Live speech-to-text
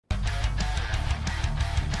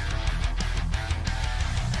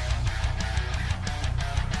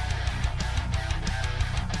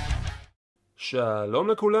שלום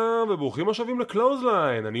לכולם וברוכים השבים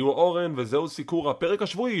לקלוזליין. אני הוא אורן וזהו סיקור הפרק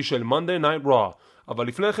השבועי של Monday Night Raw. אבל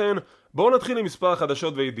לפני כן בואו נתחיל עם מספר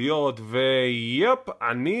חדשות וידיעות. ויפ,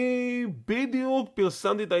 אני בדיוק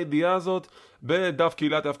פרסמתי את הידיעה הזאת בדף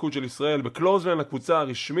קהילת ההפקות של ישראל בקלוזליין, לקבוצה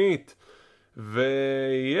הרשמית.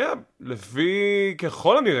 ויפ, לפי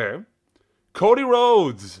ככל הנראה קודי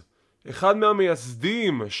רודס, אחד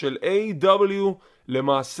מהמייסדים של AEW,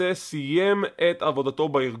 למעשה סיים את עבודתו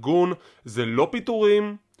בארגון. זה לא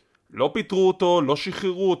פיטורים, לא פיטרו אותו, לא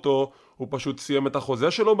שחררו אותו, הוא פשוט סיים את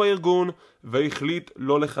החוזה שלו בארגון והחליט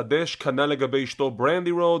לא לחדש. כנ"ל לגבי אשתו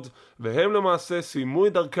ברנדי רודס, והם למעשה סיימו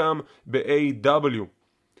את דרכם ב-AEW.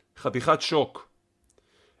 חתיכת שוק.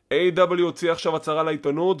 AEW הוציא עכשיו הצהרה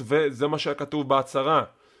לעיתונות, וזה מה שכתוב בהצהרה: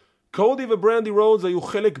 קודי וברנדי רודס היו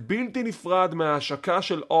חלק בלתי נפרד מההשקה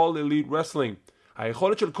של All Elite Wrestling.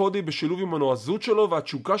 היכולת של קודי בשילוב עם הנועזות שלו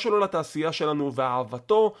והתשוקה שלו לתעשייה שלנו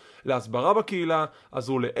ואהבתו להסברה בקהילה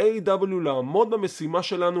עזרו ל-AEW לעמוד במשימה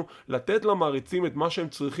שלנו, לתת למעריצים את מה שהם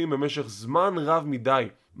צריכים במשך זמן רב מדי.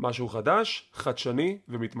 משהו חדש, חדשני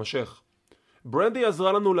ומתמשך. ברנדי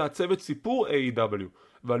עזרה לנו לעצב את סיפור AEW,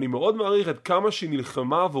 ואני מאוד מעריך את כמה שהיא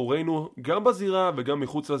נלחמה עבורנו גם בזירה וגם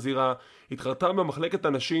מחוץ לזירה. התחרתה במחלקת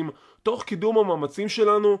אנשים תוך קידום המאמצים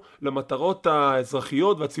שלנו למטרות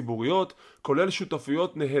האזרחיות והציבוריות, כולל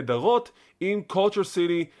שותפויות נהדרות עם Culture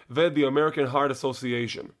City ו-The American Heart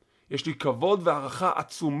Association. יש לי כבוד והערכה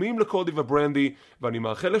עצומים לקודי וברנדי, ואני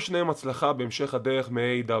מאחל לשניהם הצלחה בהמשך הדרך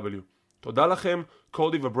מ-AEW. תודה לכם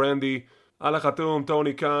קודי וברנדי. על החתום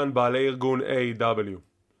טוני כאן, בעלי ארגון AEW.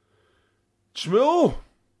 תשמעו,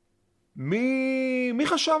 מי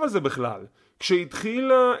חשב על זה בכלל?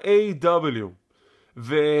 כשהתחילה AEW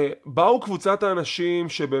ובאו קבוצת האנשים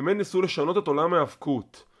שבאמת ניסו לשנות את עולם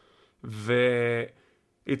ההפקות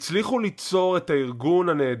והצליחו ליצור את הארגון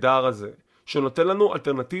הנהדר הזה שנותן לנו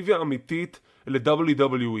אלטרנטיביה אמיתית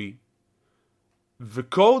ל-WWE,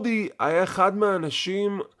 וקודי היה אחד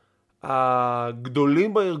מהאנשים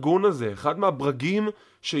הגדולים בארגון הזה, אחד מהברגים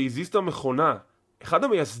שהזיז את המכונה, אחד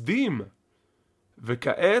המייסדים.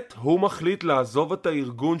 וכעת הוא מחליט לעזוב את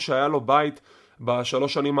הארגון שהיה לו בית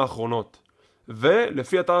בשלוש שנים האחרונות.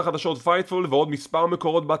 ולפי אתר החדשות פייטפול ועוד מספר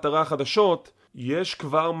מקורות באתרי החדשות, יש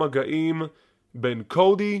כבר מגעים בין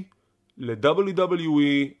קודי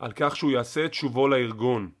ל-WWE על כך שהוא יעשה את שובו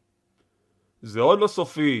לארגון. זה עוד לא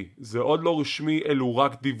סופי, זה עוד לא רשמי, אלו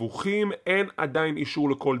רק דיווחים, אין עדיין אישור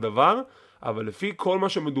לכל דבר, אבל לפי כל מה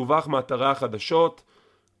שמדווח מאתרי החדשות,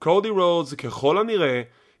 קודי רודס ככל הנראה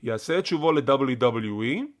יעשה את שובו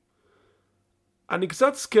ל-WWE. אני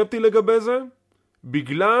קצת סקפטי לגבי זה,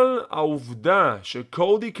 בגלל העובדה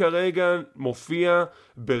שקודי כרגע מופיע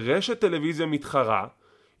ברשת טלוויזיה מתחרה.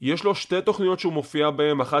 יש לו שתי תוכניות שהוא מופיע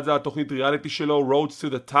בהן, אחת זה התוכנית ריאליטי שלו, Roads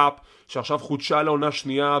to the Top, שעכשיו חודשה לעונה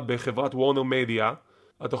שנייה בחברת וורנר מדיה.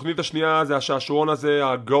 התוכנית השנייה זה השעשועון הזה,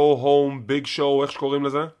 ה-Go Home Big Show, איך שקוראים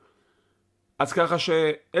לזה. אז ככה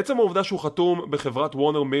שעצם העובדה שהוא חתום בחברת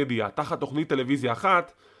וורנר מדיה תחת תוכנית טלוויזיה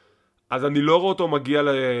אחת, אז אני לא רואה אותו מגיע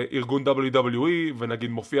לארגון WWE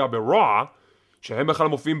ונגיד מופיע ב-Raw, שהם בכלל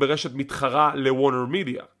מופיעים ברשת מתחרה לוורנר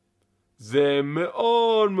מדיה. זה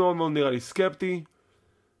מאוד מאוד מאוד נראה לי סקפטי.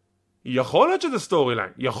 יכול להיות שזה סטורי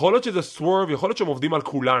ליין, יכול להיות שזה סוורב, יכול להיות שהם עובדים על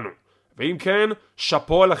כולנו. ואם כן,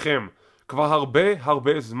 שפו עליכם. כבר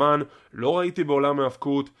הרבה זמן לא ראיתי בעולם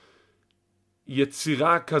ההפקות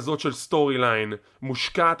יצירה כזאת של סטורי ליין,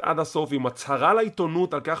 מושקעת עד הסוף עם הצהרה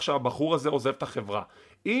לעיתונות על כך שהבחור הזה עוזב את החברה.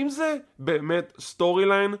 אם זה באמת סטורי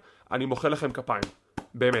ליין, אני מוחא לכם כפיים.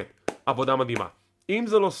 באמת, עבודה מדהימה. אם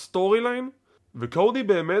זה לא סטורי ליין, וקודי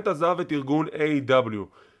באמת עזב את ארגון AEW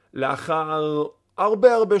לאחר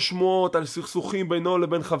הרבה שמועות על סכסוכים בינו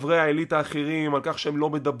לבין חברי האליטה האחרים, על כך שהם לא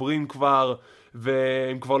מדברים כבר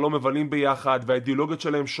והם כבר לא מבלים ביחד והאידיאולוגיות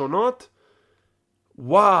שלהם שונות.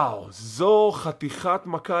 וואו, זו חתיכת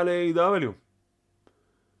מכה ל-AEW.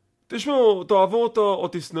 תשמעו, תאהבו אותו או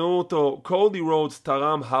תשנאו אותו, קודי רודס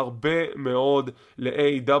תרם הרבה מאוד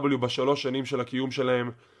ל-AEW בשלוש שנים של הקיום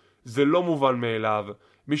שלהם. זה לא מובן מאליו.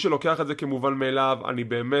 מי שלוקח את זה כמובן מאליו, אני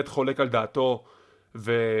באמת חולק על דעתו.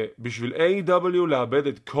 ובשביל AEW לאבד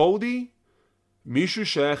את קודי, מישהו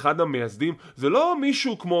שהיה אחד המייסדים, זה לא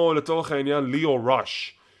מישהו כמו לצורך העניין ליאו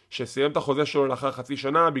ראש, שסיים את החוזה שלו לאחר חצי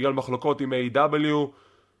שנה בגלל מחלוקות עם AEW,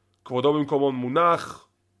 כבודו במקומו מונח,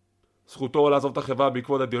 זכותו לעזוב את החברה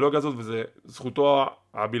בעקבות הדיאלוגיה הזאת, וזה זכותו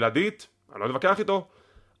הבלעדית, אני לא אתווכח איתו,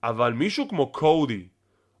 אבל מישהו כמו קודי,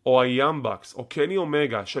 או היאמבקס, או קני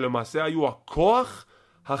אומגה, שלמעשה היו הכוח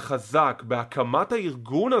החזק בהקמת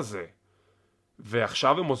הארגון הזה,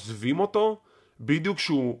 ועכשיו הם עוזבים אותו, בדיוק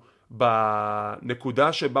שהוא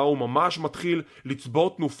בנקודה שבה הוא ממש מתחיל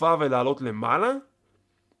לצבור תנופה ולעלות למעלה,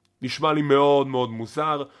 נשמע לי מאוד מאוד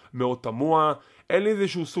מוזר, מאוד תמוה. אין לי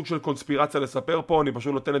איזשהו סוג של קונספירציה לספר פה, אני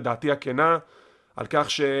פשוט נותן את דעתי הכנה על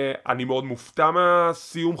כך שאני מאוד מופתע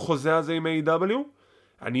מהסיום חוזה הזה עם A.W.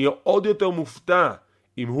 אני אהיה עוד יותר מופתע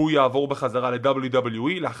אם הוא יעבור בחזרה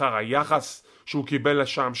ל-WWE לאחר היחס שהוא קיבל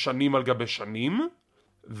לשם שנים על גבי שנים.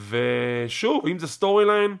 ושוב, אם זה סטורי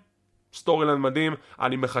ליין מדהים,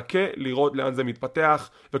 אני מחכה לראות לאן זה מתפתח,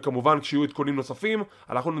 וכמובן כשיהיו עדכונים נוספים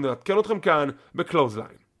אנחנו נעדכן אתכם כאן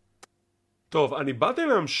בקלוזליין. טוב, אני באתי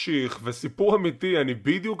להמשיך, וסיפור אמיתי, אני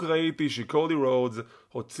בדיוק ראיתי שקודי רודס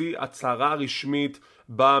הוציא הצהרה רשמית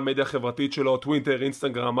במדיה החברתית שלו, טוויטר,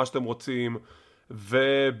 אינסטגרם, מה שאתם רוצים,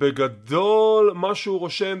 ובגדול מה שהוא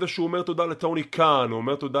רושם זה שהוא אומר תודה לטוני קאן, הוא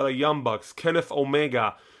אומר תודה ליאמבקס, קנף אומגה,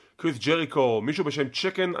 קריס ג'ריקו, מישהו בשם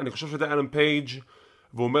צ'קן, אני חושב שזה אלן פייג',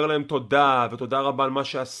 והוא אומר להם תודה, ותודה רבה על מה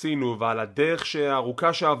שעשינו ועל הדרך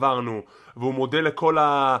הארוכה שעברנו, והוא מודה לכל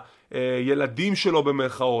הילדים שלו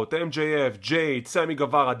במרכאות, MJF, ג'ייד, סמי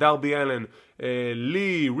גווארה, דרבי אלן,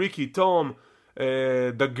 לי, ריקי, תום,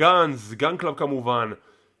 דה גאנס, גן קלאב כמובן.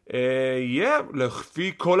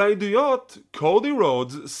 לפי כל העדויות, קודי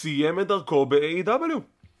רודס סיים את דרכו ב-AEW,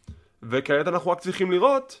 וכעת אנחנו רק צריכים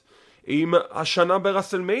לראות אם השנה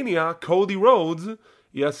ברסלמניה קודי רודס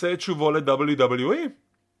יעשה את שובו ל-WWE.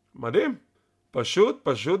 מדהים, פשוט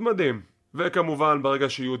מדהים. וכמובן ברגע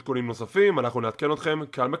שיהיו עדכונים נוספים אנחנו נעדכן אתכם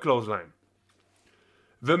כאן בקלוזליין.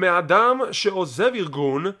 ומאדם שעוזב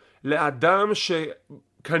ארגון לאדם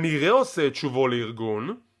שכנראה עושה את שובו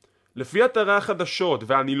לארגון, לפי אתרי החדשות,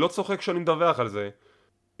 ואני לא צוחק כשאני מדווח על זה,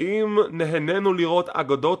 אם נהנינו לראות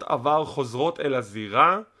אגדות עבר חוזרות אל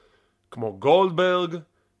הזירה, כמו גולדברג,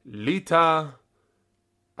 ליטה,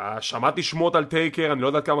 שמעתי שמות על טייקר, אני לא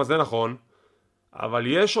יודעת כמה זה נכון, אבל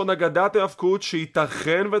יש עוד אגדת האבקות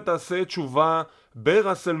שייתכן ותעשה תשובה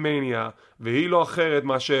ברסלמניה, והיא לא אחרת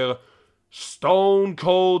מאשר סטון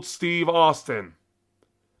קולד סטיב אוסטין.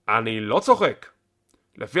 אני לא צוחק.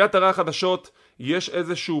 לפי אתרי החדשות יש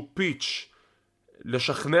איזשהו פיץ'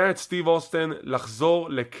 לשכנע את סטיב אוסטין לחזור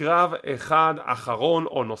לקרב אחד אחרון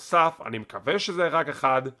או נוסף, אני מקווה שזה רק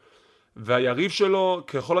אחד, והיריב שלו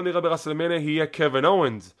ככל הנראה ברסלמניה יהיה קווין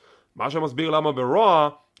אוונס, מה שמסביר למה ברוע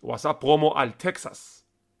הוא עשה פרומו על טקסס.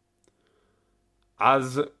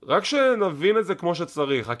 אז רק שנבין את זה כמו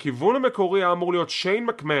שצריך, הכיוון המקורי אמור להיות שיין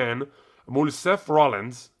מקמן מול סף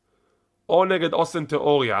רולנס או נגד אוסטין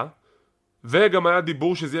תיאוריה, וגם היה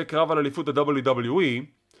דיבור שזה יהיה קרב על אליפות ה-WWE,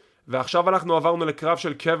 ועכשיו אנחנו עברנו לקרב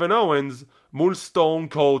של קווין אוונס מול סטון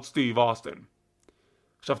קולד סטיב אוסטין.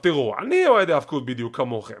 עכשיו תראו, אני אוהד האבקות בדיוק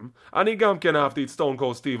כמוכם, אני גם כן אהבתי את סטון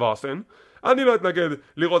קולד סטיב אוסטין, אני לא אתנגד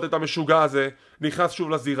לראות את המשוגע הזה נכנס שוב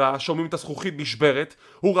לזירה, שומעים את הזכוכית נשברת,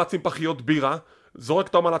 הוא רץ עם פחיות בירה, זורק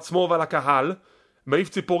אותם על עצמו ועל הקהל, מעיף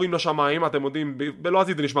ציפורים לשמיים, אתם יודעים,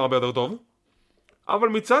 בלועזית זה נשמע הרבה יותר טוב. אבל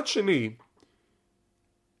מצד שני,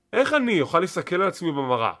 איך אני אוכל להסתכל על עצמי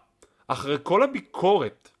במראה אחרי כל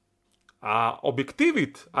הביקורת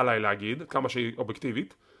האובייקטיבית עליי להגיד, כמה שהיא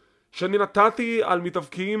אובייקטיבית, שאני נתתי על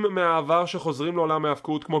מתאבקים מהעבר שחוזרים לעולם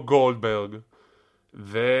האבקות כמו גולדברג,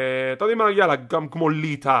 ואתה יודע מה, יאללה, גם כמו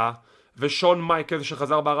ליטה ושון מייקל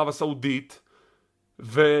שחזר בערב הסעודית,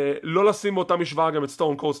 ולא לשים באותה משוואה גם את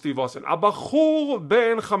סטון קולד סטיב אוסטין. הבחור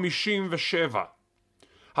בן 57,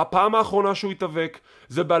 הפעם האחרונה שהוא התאבק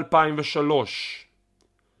זה ב-2003.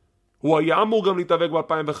 הוא היה אמור גם להתאבק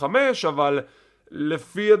ב-2005, אבל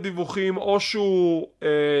לפי הדיווחים או שהוא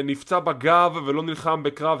נפצע בגב ולא נלחם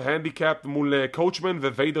בקרב הנדיקאפ מול קואוצ'מן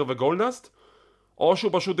וויידר וגולדסט, או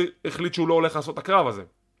שהוא פשוט החליט שהוא לא הולך לעשות את הקרב הזה,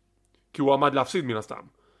 כי הוא עמד להפסיד מן הסתם.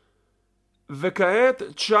 וכעת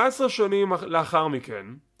 19 שנים לאחר מכן,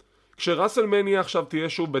 כשרסלמניה עכשיו תהיה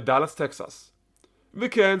שוב בדלס טקסס,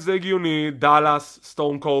 וכן זה הגיוני, דלס,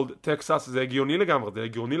 סטון קולד, טקסס, זה הגיוני לגמרי, זה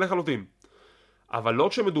הגיוני לחלוטין, אבל לא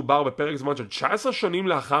כשמדובר בפרק זמן של 19 שנים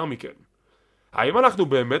לאחר מכן. האם אנחנו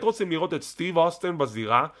באמת רוצים לראות את סטיב אוסטין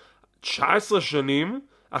בזירה 19 שנים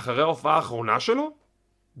אחרי ההופעה האחרונה שלו?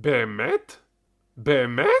 באמת?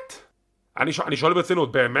 באמת? אני שואל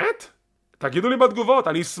ברצינות, באמת? תגידו לי בתגובות,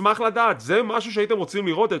 אני אשמח לדעת, זה משהו שהייתם רוצים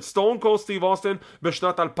לראות את סטון קולד סטיב אוסטין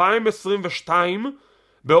בשנת 2022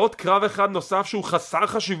 בעוד קרב אחד נוסף שהוא חסר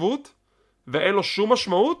חשיבות ואין לו שום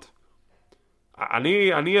משמעות?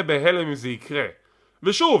 אני אהיה בהלם אם זה יקרה.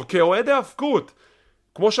 ושוב, כאוהד האבקות,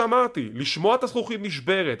 כמו שאמרתי, לשמוע את הזכוכית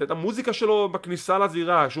נשברת, את המוזיקה שלו בכניסה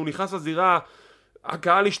לזירה, כשהוא נכנס לזירה,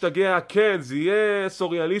 הקהל ישתגע, כן, זה יהיה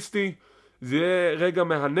סוריאליסטי, זה יהיה רגע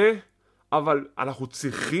מהנה, אבל אנחנו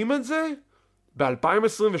צריכים את זה?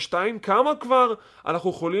 ב-2022? כמה כבר אנחנו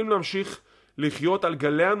יכולים להמשיך לחיות על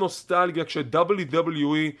גלי הנוסטלגיה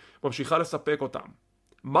כש-WWE ממשיכה לספק אותם?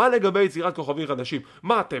 מה לגבי יצירת כוכבים חדשים?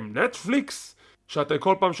 מה אתם, נטפליקס? שאתם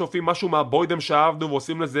כל פעם שופים משהו מהבוידם שאהבנו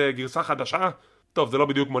ועושים לזה גרסה חדשה? טוב, זה לא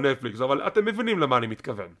בדיוק כמו נטפליקס, אבל אתם מבינים למה אני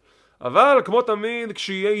מתכוון. אבל כמו תמיד,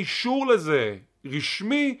 כשיהיה אישור לזה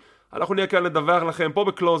רשמי, אנחנו נהיה כאן לדווח לכם פה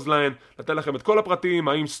בקלוזליין, לתת לכם את כל הפרטים,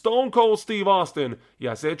 האם סטון קולד סטיב אוסטין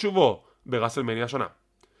יעשה את שובו ברסלמניה השנה.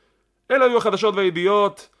 אלה היו החדשות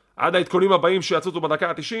וידיעות, עד העדכונים הבאים שיצוצו בדקה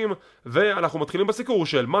ה-90, ואנחנו מתחילים בסיקור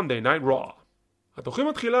של Monday Night Raw. התוכנית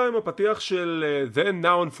מתחילה עם הפתיח של Then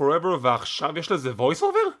Now and Forever, ועכשיו יש לזה voice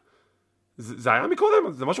over? זה היה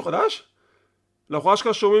מקודם? זה משהו חדש? אנחנו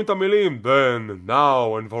אשכרה שומעים את המילים Then,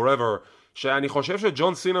 Now and Forever, שאני חושב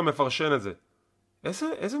שג'ון סינה מפרשן את זה.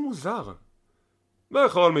 איזה מוזר.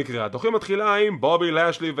 בכל מקרה, התוכנית מתחילה עם בובי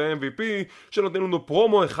לשלי ו-MVP שנותנים לנו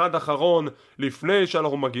פרומו אחד אחרון לפני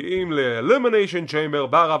שאנחנו מגיעים ל-Elimination Chamber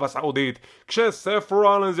בערב הסעודית, כשסף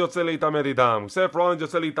רולינס יוצא להתעמת איתם. סף רולינס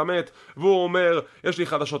יוצא להתעמת והוא אומר, יש לי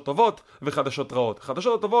חדשות טובות וחדשות רעות.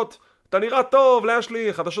 חדשות הטובות, אתה נראה טוב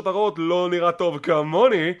לשלי, חדשות הרעות לא נראה טוב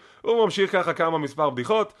כמוני. הוא ממשיך ככה כמה מספר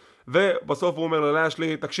בדיחות, ובסוף הוא אומר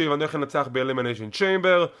ללשלי, תקשיב, אני הולך לנצח ב-Elimination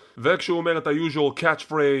Chamber, וכשהוא אומר את ה-usual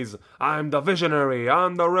catchphrase I'm the visionary,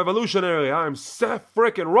 I'm the revolutionary, I'm Seth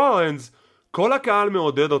frickin' Rollins, כל הקהל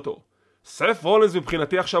מעודד אותו. סף רולינס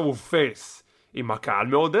מבחינתי עכשיו הוא פייס. אם הקהל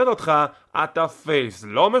מעודד אותך, אתה פייס.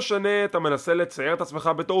 לא משנה, אתה מנסה לצייר את עצמך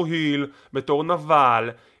בתור היל, בתור נבל.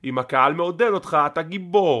 אם הקהל מעודד אותך, אתה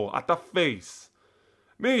גיבור, אתה פייס.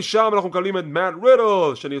 משם אנחנו מקבלים את מאט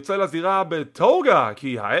רידל שנרצה לזירה בטוגה,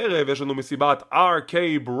 כי הערב יש לנו מסיבת RK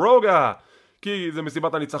ברוגה, כי זה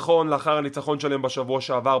מסיבת הניצחון לאחר הניצחון שלהם בשבוע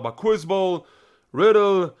שעבר בקוויזבול.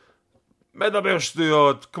 רידל מדבר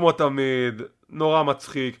שטויות כמו תמיד, נורא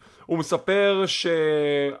מצחיק. הוא מספר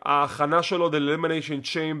שההכנה שלו ל-Elimination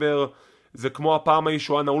Chamber זה כמו הפעם ההיא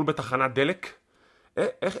שהוא היה נעול בתחנת דלק.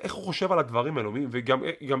 איך הוא חושב על הדברים האלו?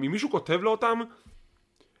 וגם אם מישהו כותב לו אותם,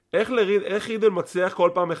 איך רידל מצליח כל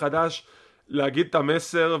פעם מחדש להגיד את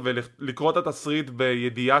המסר ולקרוא את התסריט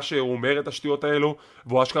בידיעה שהוא אומר את השטויות האלו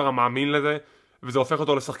והוא אשכרה מאמין לזה וזה הופך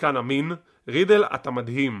אותו לשחקן אמין. רידל, אתה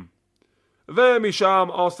מדהים. ומשם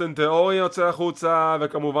אוסטין תיאוריה יוצא החוצה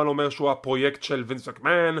וכמובן אומר שהוא הפרויקט של וינס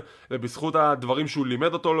מקמן, ובזכות הדברים שהוא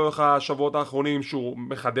לימד אותו לאורך השבועות האחרונים שהוא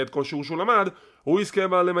מחדד כל שיעור שהוא למד, הוא יזכה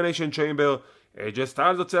ב-Elimination Chamber. AJ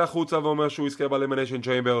סטיילס יוצא החוצה ואומר שהוא יזכה ב-Elimination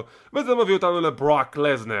Chamber, וזה מביא אותנו לברוק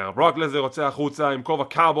לזנר. ברוק לזנר יוצא החוצה עם כובע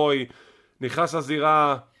קאובוי, נכנס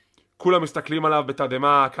לזירה, כולם מסתכלים עליו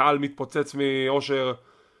בתדהמה, הקהל מתפוצץ מאושר.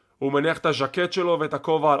 הוא מניח את הז'קט שלו ואת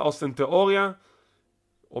הכובע על אוסטין תיאוריה,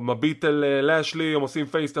 הוא מביט אל לשלי, הם עושים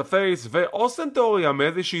פייס טו פייס, ואוסטין תיאוריה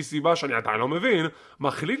מאיזושהי סיבה שאני עדיין לא מבין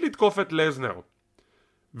מחליט לתקוף את לזנר,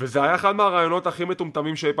 וזה היה אחד מהרעיונות הכי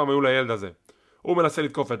מטומטמים שאי פעם היו לילד הזה. הוא מנסה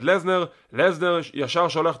לתקוף את לזנר, לזנר ישר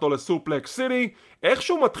שולח אותו לסופלקס סיטי. איך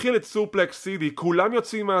שהוא מתחיל את סופלקס סיטי כולם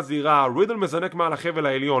יוצאים מהזירה, רידל מזנק מעל החבל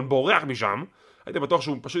העליון, בורח משם, הייתי בטוח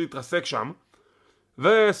שהוא פשוט יתרסק שם,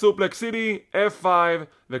 וסופלקס סיטי, F5,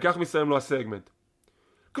 וכך מסיים לו הסגמנט.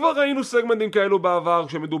 כבר ראינו סגמנטים כאלו בעבר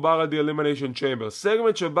כשמדובר על The Elimination Chamber,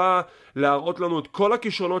 סגמנט שבא להראות לנו את כל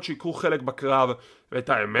הכישרונות שיקחו חלק בקרב, ואת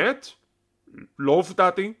האמת, לא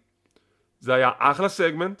הופתעתי, זה היה אחלה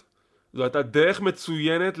סגמנט, זו הייתה דרך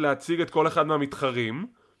מצוינת להציג את כל אחד מהמתחרים.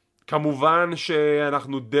 כמובן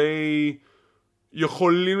שאנחנו די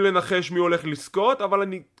יכולים לנחש מי הולך לזכות, אבל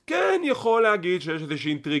אני כן יכול להגיד שיש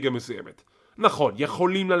איזושהי אינטריגה מסוימת. נכון,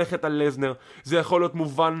 יכולים ללכת על לזנר, זה יכול להיות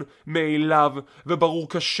מובן מאליו וברור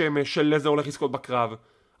כשמש שלזנר הולך לזכות בקרב,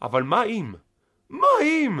 אבל מה אם? מה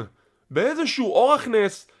אם? באיזשהו אורח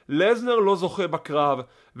נס לזנר לא זוכה בקרב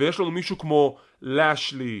ויש לנו מישהו כמו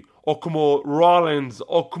לשלי או כמו רולינס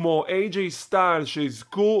או כמו AJ סטיילס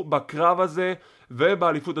שיזכו בקרב הזה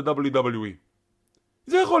ובאליפות ה-WWE.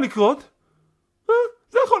 זה יכול לקרות?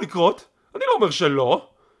 זה יכול לקרות, אני לא אומר שלא.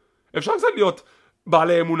 אפשר קצת להיות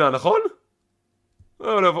בעלי אמונה, נכון?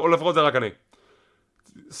 או לפחות זה רק אני.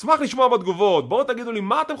 אשמח לשמוע בתגובות, בואו תגידו לי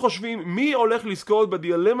מה אתם חושבים, מי הולך לזכות ב-The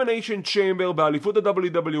Elimination Chamber באליפות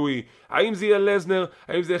ה-WWE. האם זה יהיה לזנר,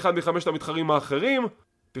 האם זה אחד מחמשת המתחרים האחרים?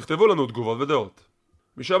 תכתבו לנו תגובות ודעות.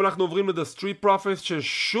 משם אנחנו עוברים ל-The Street Profits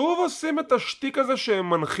ששוב עושים את השטיק הזה שהם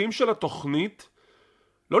מנחים של התוכנית.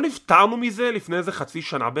 לא נפטרנו מזה לפני איזה חצי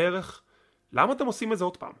שנה בערך? למה אתם עושים את זה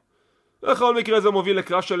עוד פעם? בכל מקרה זה מוביל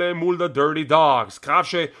לקרב שלהם מול The Dirty Dogs, קרב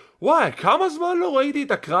וואי, כמה זמן לא ראיתי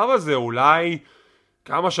את הקרב הזה, אולי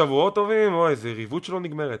כמה שבועות טובים, אוי, איזה ריבות שלא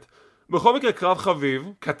נגמרת. בכל מקרה קרב חביב,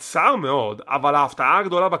 קצר מאוד, אבל ההפתעה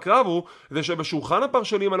הגדולה בקרב הוא זה שבשולחן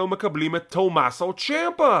הפרשנים האלו מקבלים את תומאסו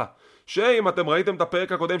צ'מפה, שאם אתם ראיתם את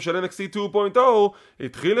הפרק הקודם של NXT 2.0,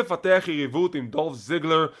 התחיל לפתח יריבות עם דולף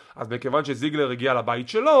זיגלר, אז מכיוון שזיגלר הגיע לבית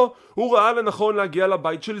שלו, הוא ראה לנכון להגיע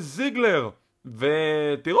לבית של זיגלר.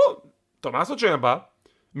 ותראו, תומאסו צ'מפה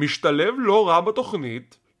משתלב לא רע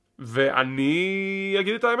בתוכנית, ואני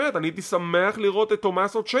אגיד את האמת, אני הייתי שמח לראות את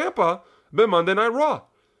תומאסו צ'מפה ב-Monday Night Raw.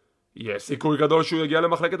 יש סיכוי גדול שהוא יגיע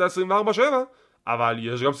למחלקת ה-24/7, אבל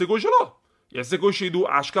יש גם סיכוי שלא. יש סיכוי שידעו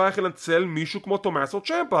אשכרה איך לנצל מישהו כמו תומאסו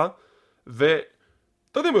צ'מפה, ואתה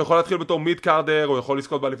יודעים, הוא יכול להתחיל בתור מיד קארדר, הוא יכול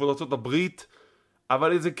לזכות באליפות ארצות הברית,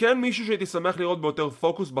 אבל זה כן מישהו שהייתי שמח לראות ביותר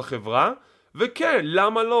פוקוס בחברה, וכן,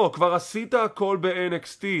 למה לא? כבר עשית הכל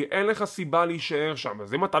ב-NXT, אין לך סיבה להישאר שם.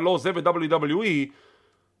 אז אם אתה לא עוזב את WWE,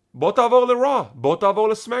 בוא תעבור ל-Raw, בוא תעבור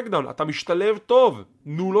לסמקדאון, אתה משתלב טוב,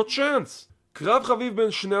 תנו לו צ'אנס. קרב חביב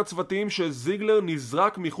בין שני הצוותים שזיגלר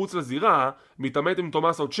נזרק מחוץ לזירה, מתעמת עם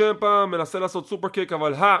תומאסו צ'מפה, מנסה לעשות סופר קיק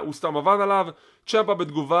אבל הוא סתם עבד עליו, צ'מפה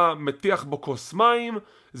בתגובה מטיח בו כוס מים,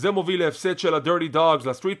 זה מוביל להפסד של ה-Dirty Dogs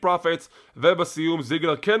ל-Street Profits, ובסיום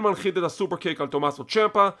זיגלר כן מנחית את הסופר קיק על תומאסו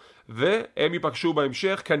צ'מפה, והם ייפגשו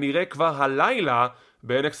בהמשך כנראה כבר הלילה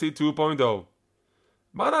ב-NXT 2.0.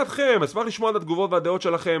 מה דעתכם? אשמח לשמוע את התגובות והדעות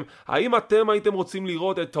שלכם. האם אתם הייתם רוצים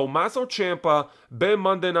לראות את תומאסו צ'מפה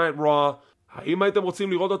ב-Monday Night Raw? האם הייתם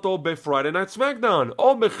רוצים לראות אותו ב-Friday Night SmackDown?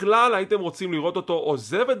 או בכלל הייתם רוצים לראות אותו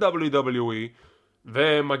עוזב את WWE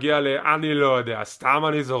ומגיע אני לא יודע, סתם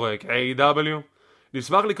אני זורק, AEW?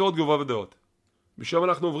 נשמח לקרוא תגובות ודעות. משם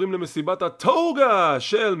אנחנו עוברים למסיבת הטוגה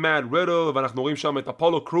של מאט רידל, ואנחנו רואים שם את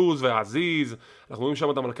אפולו קרוז והעזיז, אנחנו רואים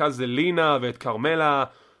שם את המלכה זלינה ואת קרמלה,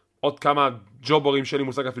 עוד כמה ג'וברים שאין לי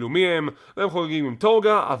מושג אפילו מי הם, והם חוגגים עם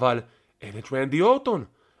טוגה, אבל אין את רנדי אורטון.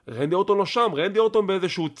 רנדי אורטון לא שם, רנדי אורטון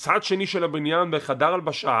באיזשהו צד שני של הבניין בחדר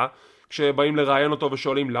הלבשה, כשבאים לראיין אותו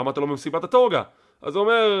ושואלים למה אתה לא במסיבת הטוגה. אז הוא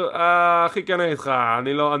אומר, הכי כן איתך,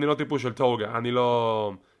 אני לא טיפוס של טוגה,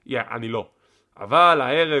 אני לא. אבל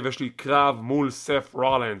הערב יש לי קרב מול סף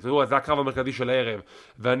רולנס, זה הקרב המרכזי של הערב,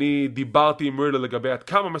 ואני דיברתי עם רידל לגבי עד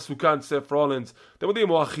כמה מסוכן סף רולנס. אתם יודעים,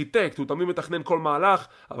 הוא ארכיטקט, הוא תמיד מתכנן כל מהלך,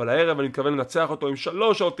 אבל הערב אני מתכוון לנצח אותו עם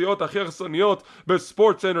 3 האותיות הכי הרסניות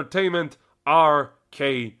בספורטס אנטרטיימנט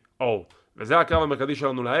RKO. וזה הקרב המרכזי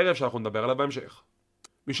שלנו לערב שאנחנו נדבר עליו בהמשך.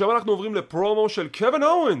 משם אנחנו עוברים לפרומו של קווין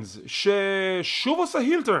אוונס, ששוב עושה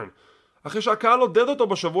הילטרן אחרי שהקהל עודד אותו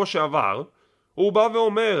בשבוע שעבר. הוא בא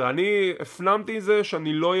ואומר, אני הפנמתי את זה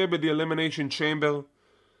שאני לא אהיה ב-The Elimination Chamber,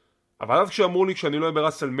 אבל אז כשאמרו לי שאני לא אהיה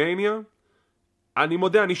ברסלמניה, אני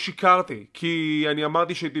מודה, אני שיקרתי, כי אני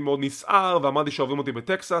אמרתי שהייתי מאוד נסער ואמרתי שאוהבים אותי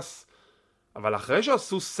בטקסס, אבל אחרי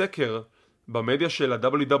שעשו סקר במדיה של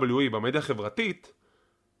ה-WWE, במדיה החברתית,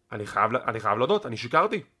 אני חייב להודות,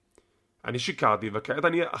 אני שיקרתי, וכעת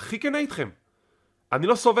אני הכי כנה איתכם. אני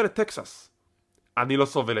לא סובל את טקסס,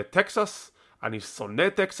 אני שונא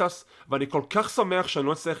טקסס, ואני כל כך שמח שאני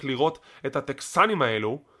לא צריך לראות את הטקסנים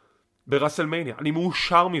האלו ברסלמניה. אני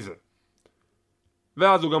מאושר מזה.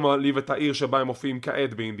 ואז הוא גם מעליב את העיר שבה הם מופיעים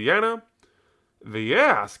כעת באינדיאנה.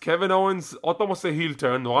 אז קווין אוונס עוד פעם עושה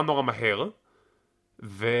הילטרן נורא מהר,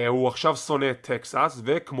 והוא עכשיו שונא את טקסס,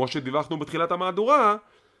 וכמו שדיווחנו בתחילת המהדורה,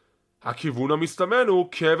 הכיוון המסתמן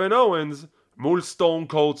הוא קווין אוונס מול סטון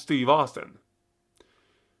קולד סטיב אוסטין.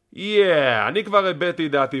 אני כבר הבאתי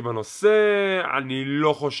דעתי בנושא, אני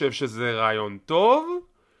לא חושב שזה רעיון טוב,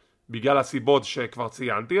 בגלל הסיבות שכבר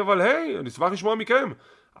ציינתי, אבל אני אשמח לשמוע מכם.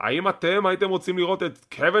 האם אתם הייתם רוצים לראות את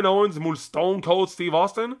קווין אוונס מול סטון קולד סטיב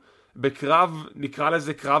אוסטין בקרב, נקרא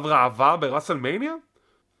לזה קרב ראווה ברסלמניה?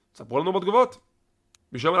 ספרו לנו בתגובות.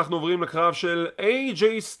 משם אנחנו עוברים לקרב של AJ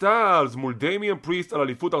סטיילס מול דמיאן פריסט על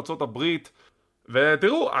אליפות ארצות הברית,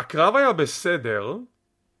 ותראו, הקרב היה בסדר,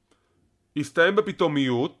 הסתיים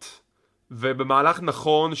בפתאומיות, ובמהלך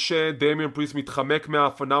נכון שדמיאן פריסט מתחמק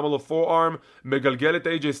מהפנומנל פור-ארם, מגלגל את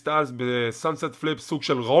AJ סטיילס בסאנסט פליפ סוג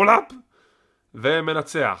של רול-אפ,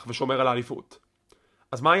 ומנצח ושומר על האליפות.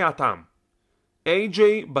 אז מה היה הטעם? AJ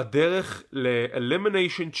בדרך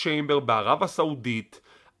ל-Elimination Chamber בערב הסעודית,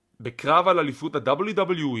 בקרב על אליפות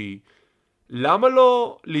ה-WWE, למה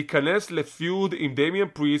לא להיכנס לפיוד עם דמיאן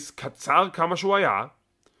פריסט קצר כמה שהוא היה,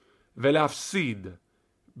 ולהפסיד?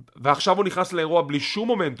 ועכשיו הוא נכנס לאירוע בלי שום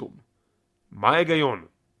מומנטום. מה ההיגיון?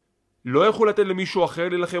 לא יכול לתת למישהו אחר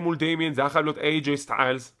להילחם מול דמיאן, זה היה חייב להיות AJ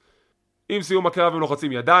סטיילס. עם סיום הקרב הם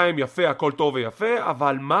לוחצים ידיים, יפה, הכל טוב ויפה,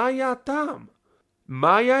 אבל מה היה הטעם?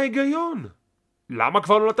 מה היה ההיגיון? למה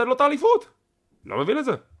כבר לא לתת לו את האליפות? לא מבין את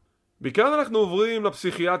זה. בעיקר אנחנו עוברים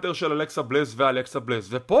לפסיכיאטר של אלכסה בלס ואלכסה בלס,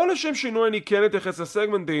 ופה לשם שינוי אני כן אתייחס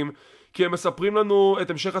לסגמנטים, כי הם מספרים לנו את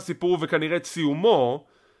המשך הסיפור וכנראה את סיומו,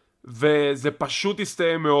 וזה פשוט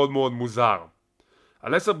הסתיים מאוד מאוד מוזר.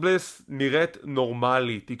 אלכסה בלס נראית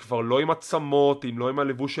נורמלית, היא כבר לא עם עצמות, היא לא עם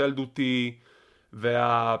הלבוש הילדותי,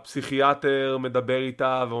 והפסיכיאטר מדבר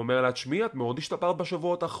איתה ואומר לה, תשמעי, את מאוד השתפרת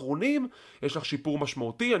בשבועות האחרונים, יש לך שיפור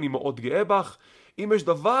משמעותי, אני מאוד גאה בך, אם יש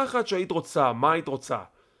דבר אחד שהיית רוצה, מה היית רוצה?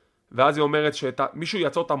 ואז היא אומרת שמישהו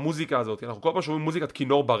יעצור את המוזיקה הזאת. אנחנו כל פעם שומעים מוזיקת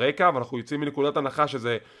כינור ברקע, ואנחנו יוצאים מנקודת הנחה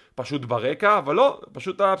שזה פשוט ברקע, אבל לא,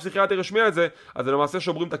 פשוט הפסיכיאטר השמיע את זה, אז למעשה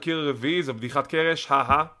שוברים את הקיר הרביעי, זה בדיחת קרש,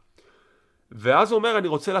 ואז הוא אומר, אני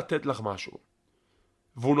רוצה לתת לך משהו.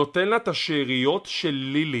 והוא נותן לה את השאריות של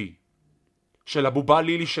לילי, של הבובה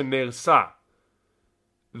לילי שנהרסה.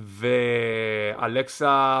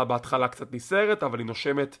 ואלכסה בהתחלה קצת ניסרת, אבל היא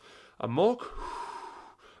נושמת עמוק,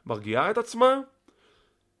 מרגיעה את עצמה,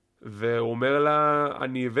 והוא אומר לה,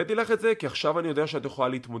 אני הבאתי לך את זה כי עכשיו אני יודע שאת יכולה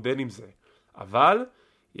להתמודד עם זה, אבל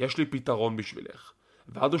יש לי פתרון בשבילך.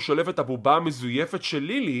 ואז הוא שולף את הבובה המזויפת של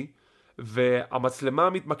לילי, והמצלמה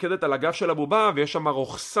מתמקדת על הגב של הבובה, ויש שם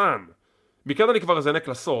רוחסן. מכאן אני כבר אזנק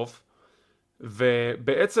לסוף,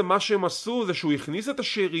 ובעצם מה שהם עשו זה שהוא הכניס את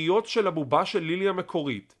השאריות של הבובה של לילי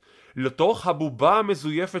המקורית לתוך הבובה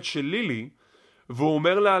המזויפת של לילי, והוא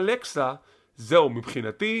אומר לאלכסה, זהו,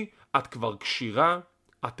 מבחינתי את כבר קשירה,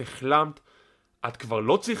 את החלמת, את כבר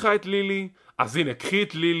לא צריכה את לילי, אז הנה, קחי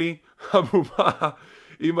את לילי, הבובה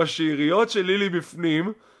עם השאריות של לילי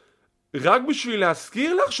בפנים, רק בשביל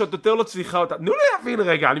להזכיר לך שאת יותר לא צריכה אותה. תנו לי להבין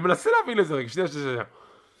רגע, אני מנסה להבין לזה רגע, שנייה.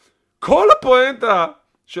 כל הפואנטה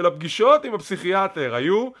של הפגישות עם הפסיכיאטר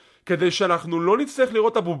היו כדי שאנחנו לא נצטרך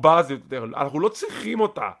לראות את הבובה הזאת יותר, אנחנו לא צריכים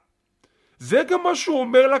אותה. זה גם מה שהוא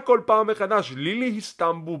אומר לה כל פעם מחדש, לילי היא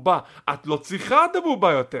סתם בובה, את לא צריכה את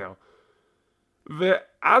הבובה יותר.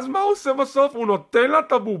 ואז מה הוא עושה בסוף? הוא נותן לה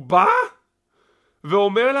את הבובה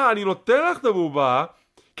ואומר לה, אני נותן לך את הבובה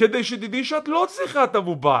כדי שתדעי שאת לא צריכה את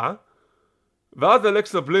הבובה. ואז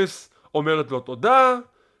אלכסה בליס אומרת לו תודה,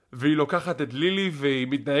 והיא לוקחת את לילי והיא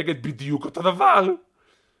מתנהגת בדיוק אותו דבר.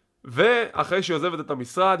 ואחרי שהיא עוזבת את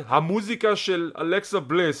המשרד, המוזיקה של אלכסה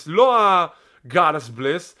בליס, לא ה-Goddess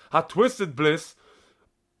בליס, ה-Twisted בליס,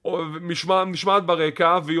 משמעת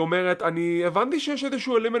ברקע, והיא אומרת, אני הבנתי שיש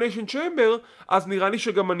איזשהו Elimination Chamber, אז נראה לי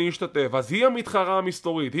שגם אני אשתתף. אז היא המתחרה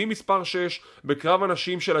המסתורית, היא מספר 6 בקרב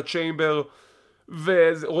הנשים של הצ'יימבר,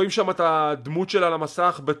 ורואים שם את הדמות שלה על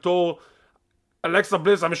המסך בתור אלכסה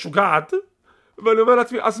בליס המשוגעת, ואני אומר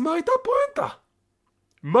לעצמי, אז מה הייתה הפואנטה?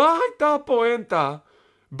 מה הייתה הפואנטה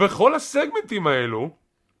בכל הסגמנטים האלו?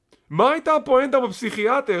 מה הייתה הפואנטה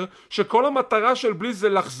בפסיכיאטר שכל המטרה של בליס זה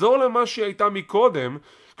לחזור למה שהיא הייתה מקודם,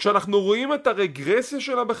 כשאנחנו רואים את הרגרסיה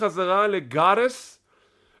שלה בחזרה לגאדס,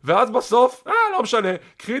 ואז בסוף, לא משנה,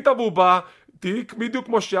 קחי את הבובה, תהי בדיוק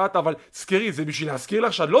כמו שאת, אבל זכרי, זה בשביל להזכיר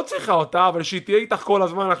לך שאת לא צריכה אותה, אבל שהיא תהיה איתך כל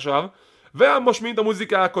הזמן עכשיו, ומשמיעים את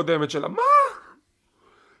המוזיקה הקודמת שלה. מה?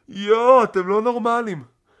 אתם לא נורמלים.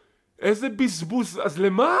 איזה בזבוז, אז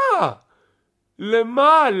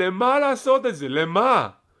למה? למה לעשות את זה? למה?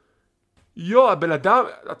 הבן אדם,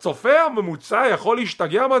 הצופה הממוצע יכול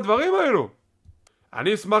להשתגע מהדברים האלו.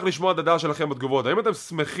 אני אשמח לשמוע את הדעה שלכם בתגובות. האם אתם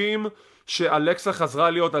שמחים שאלכסה חזרה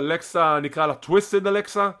להיות אלכסה, נקרא לה טוויסטד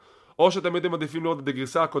אלכסה, או שאתם הייתם עדיפים לראות את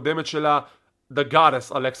הגרסה הקודמת שלה, The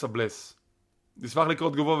Goddess אלכסה בליס? נשמח לקרוא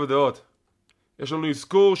תגובות ודעות. יש לנו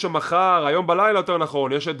סיקור שמחר, היום בלילה יותר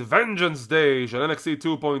נכון, יש את Vengeance Day של NXT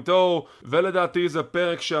 2.0, ולדעתי זה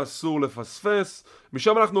פרק שאסור לפספס.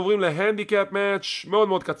 משם אנחנו עוברים להנדיקאפ מאץ' מאוד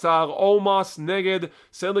מאוד קצר, אומאס נגד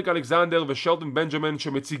סדריק אלכסנדר ושלטון בנג'מן,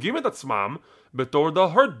 שמציגים את עצמם בתור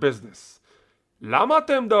The Hurt Business. למה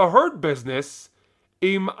אתם The Hurt Business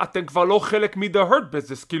אם אתם כבר לא חלק מ-The Hurt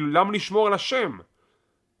Business? כאילו, למה לשמור על השם?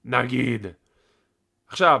 נגיד.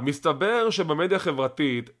 עכשיו, מסתבר שבמדיה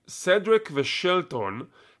החברתית, סדריק ושלטון,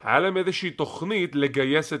 היה להם איזושהי תוכנית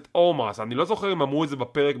לגייס את אומאס. אני לא זוכר אם אמרו את זה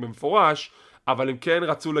בפרק במפורש, אבל הם כן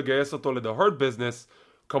רצו לגייס אותו ל-The Hurt Business,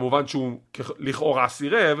 כמובן שהוא לכאורה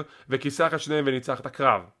סירב, וכיסח את שניהם וניצח את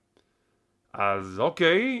הקרב. אז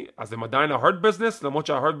אוקיי, אז הם עדיין ה-Hurt Business, למרות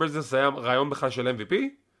שה-Hurt Business היה רעיון בכלל של MVP?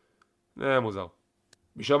 זה מוזר.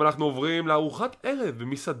 משם אנחנו עוברים לארוחת ערב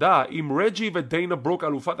במסעדה עם רג'י ודיינה ברוק,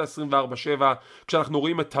 אלופת ה-24/7, כשאנחנו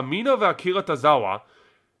רואים את תמינה ואקירה טזאווה.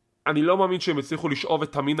 אני לא מאמין שהם הצליחו לשאוב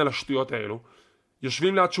את תמינה לשטויות האלו.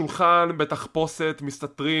 יושבים ליד שולחן בתחפושת,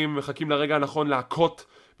 מסתתרים, מחכים לרגע הנכון להכות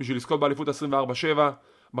בשביל לזכות באליפות ה-24/7.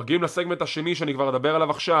 מגיעים לסגמנט השני שאני כבר אדבר עליו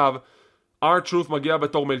עכשיו. R-Truth מגיע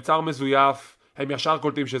בתור מלצר מזויף, הם ישר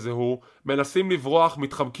קולטים שזה הוא, מנסים לברוח,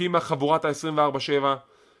 מתחמקים מהחבורת ה-24/7.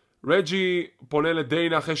 רג'י פונה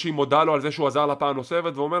לדיינה אחרי שהיא מודה לו על זה שהוא עזר לה פעם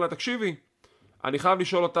נוספת, ואומר לה, תקשיבי, אני חייב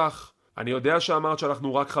לשאול אותך, אני יודע שאמרת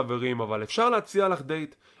שאנחנו רק חברים, אבל אפשר להציע לך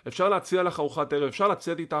דייט, אפשר להציע לך ארוחת ערב, אפשר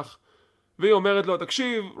לצאת איתך? והיא אומרת לו,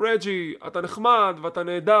 תקשיב, רג'י, אתה נחמד ואתה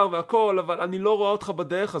נהדר והכל, אבל אני לא רואה אותך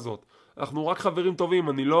בדרך הזאת. אנחנו רק חברים טובים,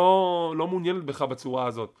 אני לא מעוניינת בך בצורה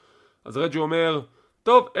הזאת. אז רג'י אומר,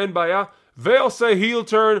 טוב, אין בעיה, ועושה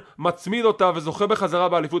heel turn, מצמיד אותה וזוכה בחזרה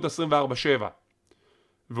באליפות 24/7.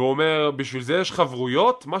 והוא אומר, בשביל זה יש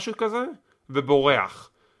חברויות, משהו כזה, ובורח.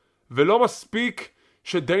 ולא מספיק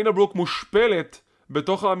שדיינה ברוק מושפלת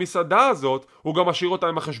בתוך המסעדה הזאת, הוא גם משאיר אותה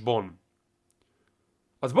עם החשבון.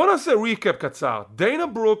 אז בואו נעשה ריקאפ קצר. דיינה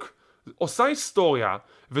ברוק עושה היסטוריה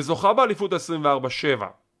וזוכה באליפות 24/7.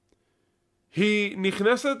 היא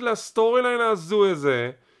נכנסת לסטורי ליין הזו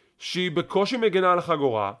הזה שהיא בקושי מגנה על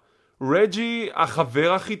החגורה. רג'י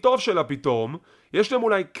החבר הכי טוב שלה פתאום, יש להם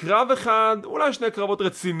אולי קרב אחד, אולי שני קרבות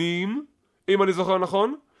רציניים, אם אני זוכר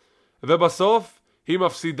נכון, ובסוף היא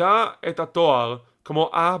מפסידה את התואר כמו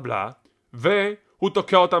אבלה, והוא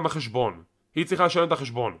תוקע אותה בחשבון. היא צריכה לשלם את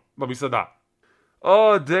החשבון במסעדה.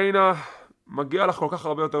 דיינה, מגיע לך כל כך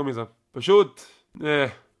הרבה יותר מזה. פשוט,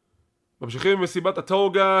 ממשיכים עם מסיבת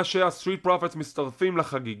הטוגה שהסטריט פרופטס מצטרפים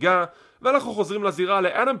לחגיגה, ואנחנו חוזרים לזירה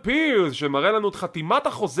לאדם פירס שמראה לנו את חתימת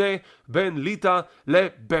החוזה בין ליטה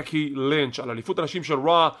לבקי לינץ' על אליפות הנשים של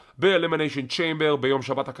רוע באלימיניישן צ'יימבר ביום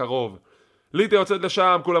שבת הקרוב. ליטה יוצאת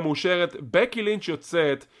לשם, כולה מאושרת. בקי לינץ'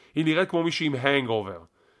 יוצאת, היא נראית כמו מישהי עם הנגאובר.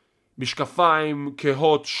 משקפיים,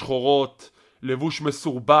 כהות, שחורות, לבוש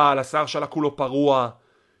מסורבל, השיער שלה כולו פרוע.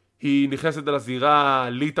 היא נכנסת אל הזירה,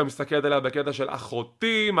 ליטה מסתכלת עליה בקטע של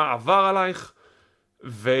אחותי, מה עבר עלייך?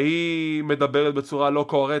 והיא מדברת בצורה לא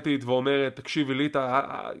קוהרנטית ואומרת, תקשיבי ליטה,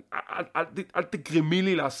 אל תגרמי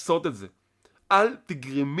לי לעשות את זה. אל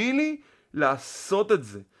תגרמי לי לעשות את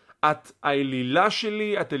זה. את האלילה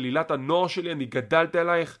שלי, את אלילת הנוער שלי, אני גדלתי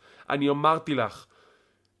עלייך, אני אמרתי לך.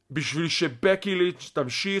 בשביל שבקי לינץ'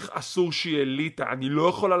 תמשיך, אסור שיהיה ליטה. אני לא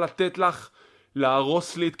יכולה לתת לך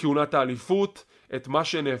להרוס לי את כהונת האליפות, את מה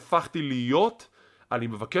שנהפכתי להיות. אני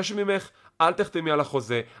מבקש ממך, אל תחתמי על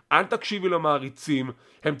החוזה, אל תקשיבי למעריצים,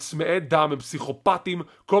 הם צמאי דם, הם פסיכופטים,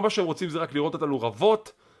 כל מה שהם רוצים זה רק לראות אותנו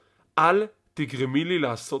רבות. אל תגרמי לי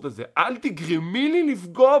לעשות את זה, אל תגרמי לי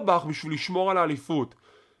לפגוע בך בשביל לשמור על האליפות.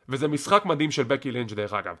 וזה משחק מדהים של בקי לינץ'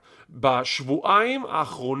 דרך אגב. בשבועיים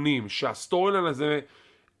האחרונים שהסטוריליין הזה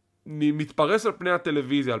מתפרס על פני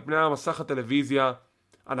הטלוויזיה, על פני המסך הטלוויזיה,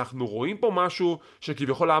 אנחנו רואים פה משהו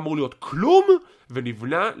שכביכול היה אמור להיות כלום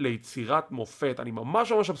ונבנה ליצירת מופת. אני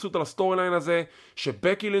ממש מבסוט על הסטוריליין הזה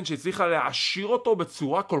שבקי לינץ' הצליחה להעשיר אותו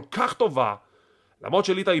בצורה כל כך טובה, למרות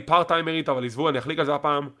שליטה היא פארט-טיימרית, אבל עזבו, אני אחליק על זה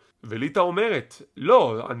הפעם. וליטה אומרת,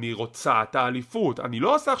 לא, אני רוצה את האליפות, אני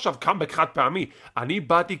לא עושה עכשיו קאמבק חד פעמי, אני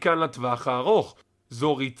באתי כאן לטווח הארוך.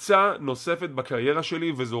 זו ריצה נוספת בקריירה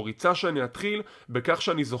שלי, וזו ריצה שאני אתחיל בכך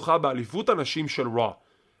שאני זוכה באליפות הנשים של רוע.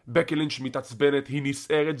 בקי לינץ' מתעצבנת, היא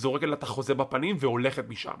נסערת, זורקת לה את החוזה בפנים והולכת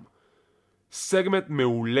משם. סגמנט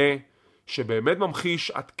מעולה שבאמת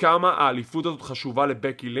ממחיש עד כמה האליפות הזאת חשובה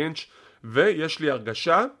לבקי לינץ', ויש לי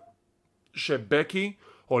הרגשה שבקי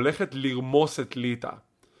הולכת לרמוס את ליטה.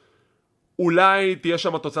 אולי תהיה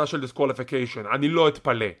שם התוצאה של דיסקואליפיקיישן, אני לא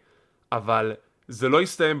אתפלא, אבל זה לא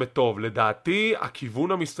יסתיים בטוב. לדעתי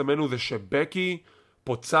הכיוון המסתמן הוא זה שבקי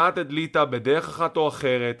פוצעת את ליטה בדרך אחת או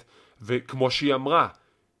אחרת, וכמו שהיא אמרה,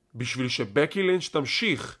 בשביל שבקי לינץ'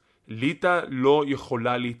 תמשיך, ליטה לא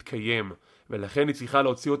יכולה להתקיים, ולכן היא צריכה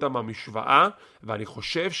להוציא אותה מהמשוואה, ואני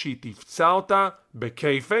חושב שהיא תפצע אותה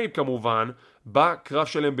בקייפייב כמובן, בקרב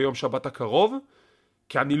שלהם ביום שבת הקרוב,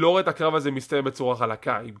 כי אני לא רואה את הקרב הזה מסתיים בצורה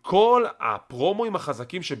חלקה. עם כל הפרומואים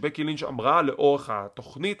החזקים שבקי לינץ' אמרה לאורך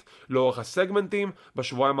התוכנית, לאורך הסגמנטים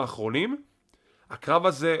בשבועיים האחרונים, הקרב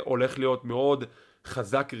הזה הולך להיות מאוד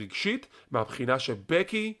חזק רגשית, מהבחינה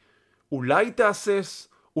שבקי אולי תאסס,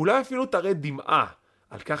 אולי אפילו תראה דמעה,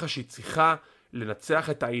 על ככה שהיא צריכה לנצח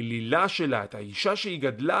את האלילה שלה, את האישה שהיא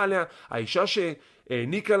גדלה עליה, האישה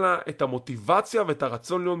שהעניקה לה את המוטיבציה ואת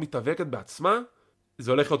הרצון להיות מתאבקת בעצמה.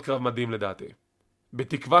 זה הולך להיות קרב מדהים לדעתי.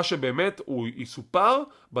 בתקווה שבאמת הוא יסופר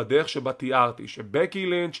בדרך שבה תיארתי, שבקי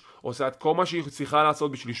לינץ' עושה את כל מה שהיא צריכה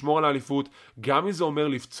לעשות בשביל לשמור על האליפות, גם אם זה אומר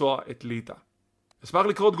לפצוע את ליטה. אשמח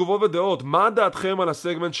לקרוא תגובות ודעות, מה דעתכם על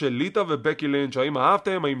הסגמנט של ליטה ובקי לינץ'? האם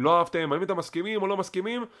אהבתם, האם לא אהבתם, האם אתם מסכימים או לא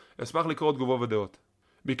מסכימים? אשמח לקרוא תגובות ודעות.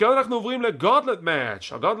 בעיקר אנחנו עוברים לגודלט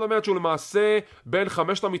מאץ'. הגודלט מאץ' הוא למעשה בין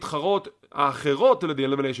 5 המתחרות האחרות ל-The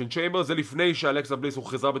Elimination Chamber, זה לפני שאלקסה בליס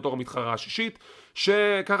הוכרזה בתור המתחרה השישית,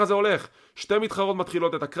 שככה זה הולך. 2 מתחרות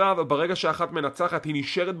מתחילות את הקרב, ברגע שאחת מנצחת היא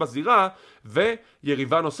נשארת בזירה,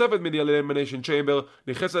 ויריבה נוספת מ-The Elimination Chamber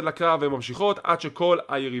נכנסת לקרב וממשיכות עד שכל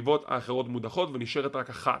היריבות האחרות מודחות ונשארת רק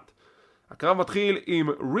אחת. הקרב מתחיל עם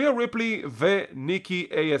ריה ריפלי וניקי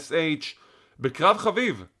ASH בקרב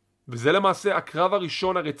חביב. וזה למעשה הקרב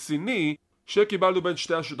הראשון הרציני שקיבלנו בין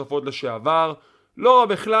שתי השותפות לשעבר. לא רע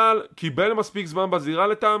בכלל, קיבל מספיק זמן בזירה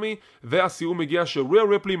לטעמי, והסיום מגיע שריה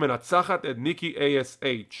ריפלי מנצחת את ניקי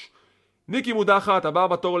ASH. ניקי מודחת, הבאה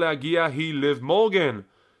בתור להגיע היא ליב מורגן.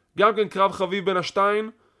 גם כן קרב חביב בין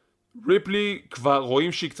השתיים. ריפלי כבר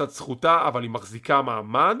רואים שהיא קצת זכותה, אבל היא מחזיקה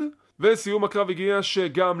מעמד. וסיום הקרב הגיע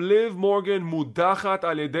שגם ליב מורגן מודחת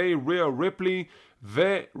על ידי ריה ריפלי,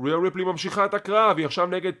 וריה ריפלי ממשיכה את הקרב, היא עכשיו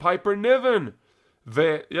נגד פייפר ניבן,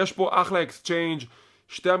 ויש פה אחלה אקסצ'יינג'.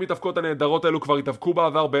 שתי המתאבקות הנהדרות האלו כבר התאבקו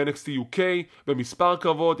בעבר ב-NXT UK במספר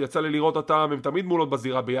קרבות, יצא לי לראות אותם, הם תמיד מולות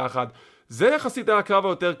בזירה ביחד. זה יחסית היה הקרב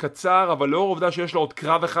היותר קצר, אבל לאור העובדה שיש לו עוד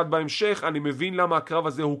קרב אחד בהמשך, אני מבין למה הקרב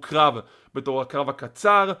הזה הוא קרב בתור הקרב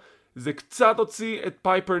הקצר. זה קצת הוציא את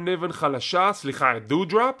פייפר ניבן חלשה, סליחה, את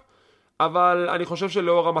דודראפ, אבל אני חושב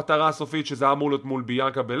שלאור המטרה הסופית שזה אמור להיות מול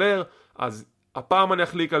ביאנקה בלר, אז הפעם אני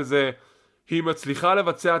אחליק על זה. היא מצליחה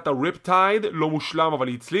לבצע את הריפטייד, לא מושלם, אבל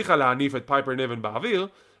היא הצליחה להניף את פייפר ניבן באוויר,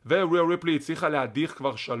 וריה ריפלי הצליחה להדיח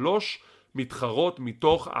כבר 3 מתחרות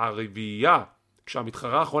מתוך הרביעייה,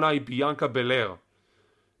 כשהמתחרה האחרונה היא ביאנקה בלר.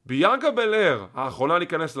 ביאנקה בלר, האחרונה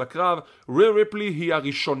להיכנס לקרב, ריה ריפלי היא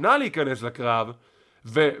הראשונה להיכנס לקרב,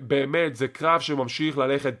 ובאמת זה קרב שממשיך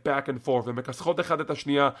ללכת back and forth, ומכסחות אחד את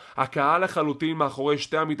השנייה. הקהל לחלוטין מאחורי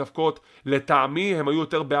שתי המתאבקות, לטעמי הם היו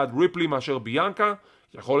יותר בעד ריפלי מאשר ביאנקה,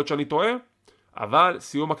 יכול להיות שאני טועה, אבל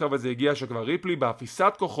סיום הקרב הזה הגיע שכבר ריפלי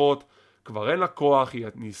באפיסת כוחות, כבר אין לה כוח, היא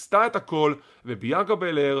ניסתה את הכל, וביאנקה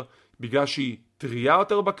בלר, בגלל שהיא טריה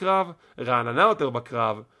יותר בקרב, רעננה יותר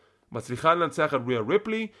בקרב, מצליחה לנצח את ריה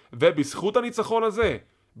ריפלי, ובזכות הניצחון הזה,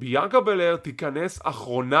 ביאנקה בלר תיכנס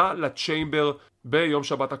אחרונה לצ'יימבר ביום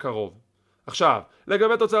שבת הקרוב. עכשיו,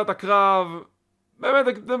 לגבי תוצאת הקרב, באמת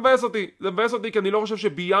זה מבאס אותי כי אני לא חושב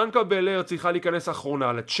שביאנקה בלר צריכה להיכנס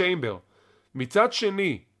אחרונה לצ'יימבר. מצד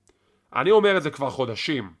שני, אני אומר את זה כבר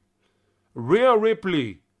חודשים, ריה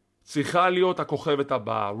ריפלי צריכה להיות הכוכבת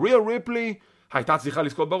הבאה. ריה ריפלי הייתה צריכה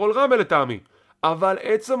לזכות ברול רמבל לטעמי, אבל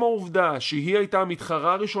עצם העובדה שהיא הייתה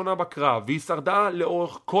מתחרה ראשונה בקרב והיא שרדה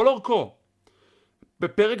לאורך כל אורכו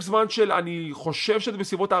בפרק זמן של אני חושב שזה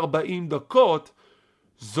בסביבות 40 דקות,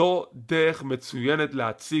 זו דרך מצוינת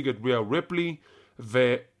להציג את ריה ריפלי,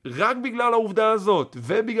 ורק בגלל העובדה הזאת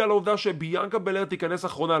ובגלל העובדה שביאנקה בלר תיכנס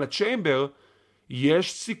אחרונה לצ'יימבר,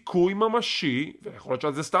 יש סיכוי ממשי, ויכול להיות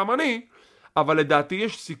שזה סתם אני, אבל לדעתי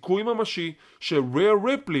יש סיכוי ממשי שריה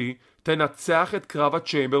ריפלי תנצח את קרב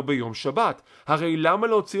הצ'יימבר ביום שבת. הרי למה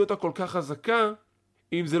להוציא אותה כל כך חזקה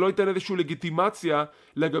אם זה לא ייתן איזושהי לגיטימציה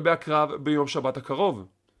לגבי הקרב ביום שבת הקרוב?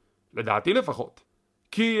 לדעתי לפחות.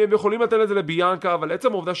 כי הם יכולים לתת את זה לביאנקה, אבל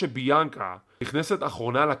עצם העובדה שביאנקה נכנסת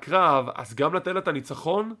אחרונה לקרב, אז גם לתת את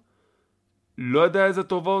הניצחון? לא יודע איזה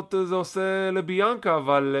טובות זה עושה לביאנקה,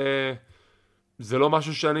 אבל זה לא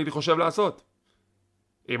משהו שאני הייתי חושב לעשות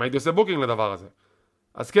אם הייתי עושה בוקינג לדבר הזה.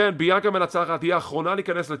 אז כן, ביאנקה מנצחת, היא האחרונה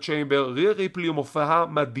להיכנס לצ'יימבר. ריה ריפלי מופעה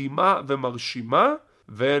מדהימה ומרשימה,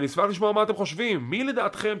 ונשמח לשמוע מה אתם חושבים. מי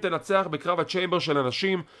לדעתכם תנצח בקרב הצ'יימבר של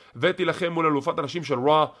אנשים ותילחם מול אלופת אנשים של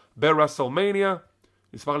רוע ברסלמניה?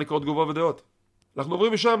 נשמח לקרוא תגובות ודעות. אנחנו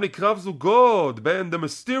עוברים משם לקרב זוגות בין The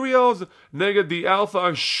Mysterios נגד The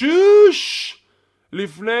Alpha שוש!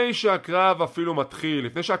 לפני שהקרב אפילו מתחיל,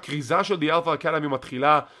 לפני שהקריזה של The Alpha Academy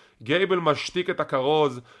מתחילה, גייבל משתיק את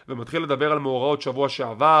הכרוז ומתחיל לדבר על מאורעות שבוע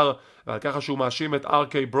שעבר, ועל ככה שהוא מאשים את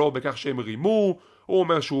RK Bro בכך שהם רימו. הוא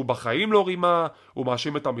אומר שהוא בחיים לא רימה, הוא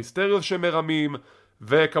מאשים את המיסטריוס שמרמים,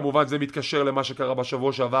 וכמובן זה מתקשר למה שקרה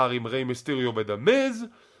בשבוע שעבר עם ריי מיסטריו ודה מיז,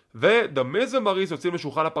 ודה מיז ומריס יוצאים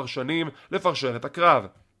לשולחן הפרשנים לפרשן את הקרב.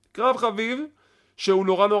 קרב חביב, שהוא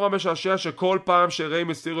נורא משעשע, שכל פעם שריי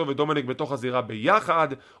מיסטריו ודומניק בתוך הזירה ביחד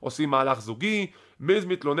עושים מהלך זוגי, מיז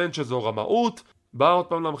מתלונן שזו רמאות, בא עוד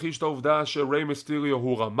פעם להמחיש את העובדה שריי מיסטריו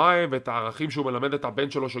הוא רמאי, ואת הערכים שהוא מלמד את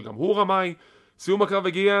הבן שלו שגם הוא רמאי. סיום הקרב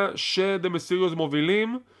הגיע שדה מיסטריוס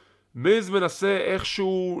מובילים, מיז מנסה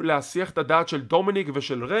איכשהו להסיח את הדעת של דומיניק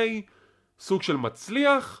ושל ריי, סוג של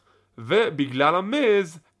מצליח, ובגלל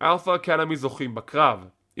המיז, אלפא אקדמי זוכים בקרב.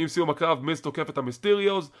 עם סיום הקרב מיז תוקף את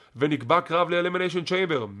המיסטריוס, ונקבע קרב לאלימיניישן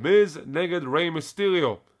צ'יימבר, מיז נגד ריי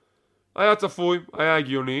מיסטריו. היה צפוי, היה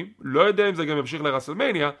הגיוני, לא יודע אם זה גם ימשיך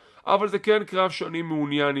לרסלמניה, אבל זה כן קרב שאני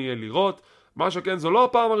מעוניין יהיה לראות. מה שכן, זו לא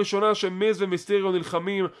הפעם הראשונה שמיז ומיסטריו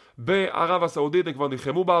נלחמים בערב הסעודית, הם כבר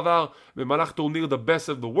נלחמו בעבר במהלך טורניר The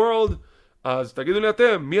Best of the World. אז תגידו לי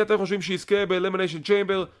אתם, מי אתם חושבים שיזכה ב-Elimination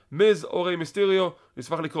Chamber, מיז או ריי מיסטריו?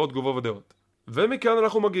 נשמח לקרוא תגובות ודעות. ומכאן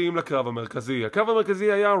אנחנו מגיעים לקרב המרכזי. הקרב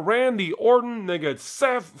המרכזי היה רנדי אורטון נגד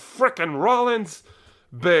סף פריקן רולינס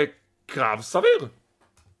בקרב סביר.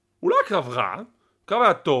 אולי קרב רע, קרב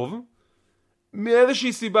היה טוב.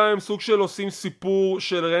 מאיזושהי סיבה הם סוג של עושים סיפור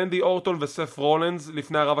של רנדי אורטון וסף רולינס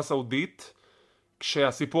לפני ערב הסעודית,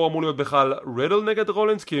 כשהסיפור אמור להיות בכלל רידל נגד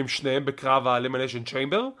רולינס, כי הם שניהם בקרב ה-Elimination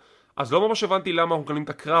Chamber, אז לא ממש הבנתי למה אנחנו מקבלים את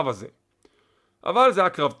הקרב הזה. אבל זה היה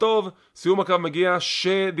קרב טוב. סיום הקרב מגיע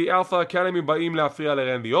ש-The Alpha Academy באים להפריע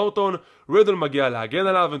לרנדי אורטון, רידל מגיע להגן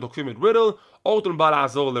עליו, הם תוקפים את רידל, אורטון בא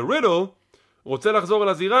לעזור לרידל, רוצה לחזור אל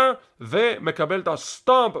הזירה ומקבל את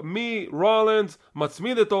הסטומפ מרולינס,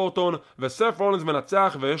 מצמיד את אורטון, וסף רולינס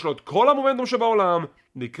מנצח ויש לו את כל המומנטום שבעולם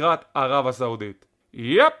לקראת ערב הסעודית.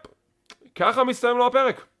 יפ, ככה מסתיים לו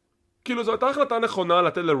הפרק. כאילו זו הייתה החלטה נכונה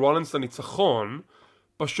לתת לרולינס את הניצחון,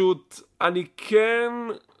 פשוט אני כן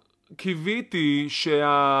קיוויתי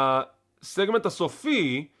שהסגמנט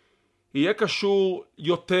הסופי יהיה קשור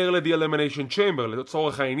יותר ל-The Elimination Chamber,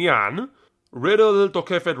 לצורך העניין. רידל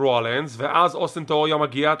תוקף את רולינס, ואז אוסטין תיאוריה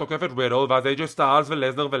מגיע תוקף את רידל, ואז AJ סטיילס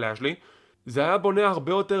ולזנר ולאשלי. זה היה בונה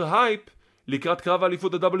הרבה יותר הייפ לקראת קרב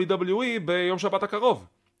האליפות ה-WWE ביום שבת הקרוב.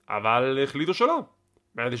 אבל החליטו שלא.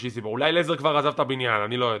 מאיזושהי סיבה. אולי לזנר כבר עזב את הבניין,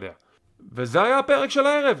 אני לא יודע. וזה היה הפרק של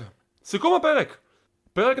הערב. סיכום הפרק.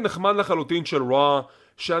 פרק נחמד לחלוטין של רוע,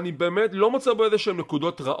 שאני באמת לא מצא בו איזשהם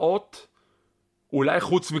נקודות רעות. אולי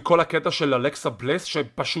חוץ מכל הקטע של אלכסה בלס,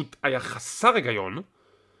 שפשוט היה חסר היגיון.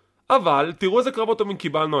 אבל תראו איזה קרבות טובים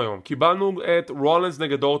קיבלנו היום. קיבלנו את רולינס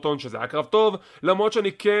נגד אורטון, שזה היה קרב טוב, למרות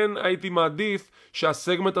שאני כן הייתי מעדיף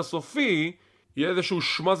שהסגמנט הסופי יהיה איזשהו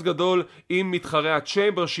שמס גדול עם מתחרי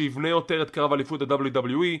הצ'יימבר שיבנה יותר את קרב אליפות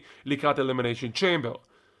ה-WWE לקראת Elimination Chamber.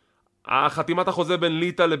 החתימת החוזה בין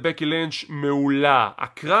ליטה לבקי לינץ' מעולה.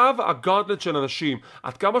 הקרב הגאונטלט של אנשים,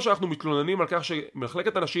 עד כמה שאנחנו מתלוננים על כך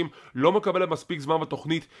שמחלקת אנשים לא מקבלת מספיק זמן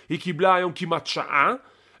בתוכנית, היא קיבלה היום כמעט שעה,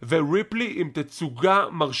 וריפלי עם תצוגה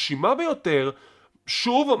מרשימה ביותר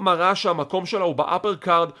שוב מראה שהמקום שלה הוא באפר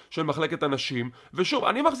קארד של מחלקת אנשים. ושוב,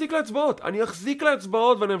 אני מחזיק לאצבעות, אני אחזיק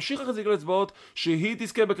לאצבעות ואני אמשיך להחזיק לאצבעות שהיא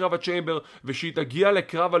תזכה בקרב הצ'יימבר ושהיא תגיע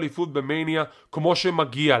לקרב אליפות במניה כמו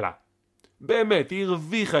שמגיע לה. באמת, היא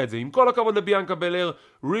הרוויחה את זה. עם כל הכבוד לביאנקה בלר,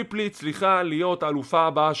 ריפלי צריכה להיות האלופה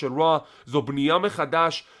הבאה של רוע. זו בנייה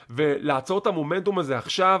מחדש, ולעצור את המומנטום הזה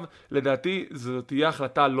עכשיו, לדעתי זו תהיה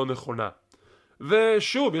החלטה לא נכונה.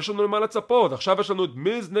 ושוב, יש לנו למה לצפות. עכשיו יש לנו את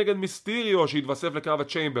מיז נגד מיסטיריו שהתווסף לקרב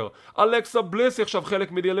הצ'יימבר. אלכסה בליס היא עכשיו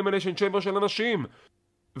חלק מ-The Elimination Chamber של אנשים.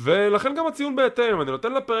 ולכן גם הציון בהתאם. אני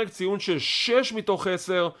נותן לפרק ציון של 6 מתוך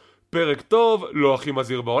 10. פרק טוב, לא הכי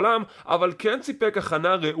מזהיר בעולם, אבל כן סיפק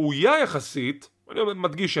הכנה ראויה יחסית, אני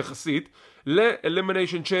מדגיש יחסית,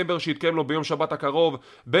 ל-Elimination Chamber שהתקיים לו ביום שבת הקרוב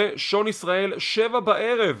בשעון ישראל 7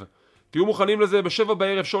 בערב. תהיו מוכנים לזה, ב7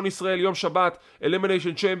 בערב שעון ישראל יום שבת,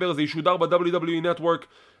 Elimination Chamber, זה ישודר ב-WWE Network,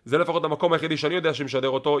 זה לפחות המקום היחידי שאני יודע שמשדר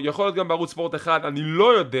אותו, יכול להיות גם בערוץ ספורט 1, אני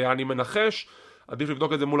לא יודע, אני מנחש, עדיף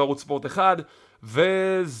לבדוק את זה מול ערוץ ספורט 1,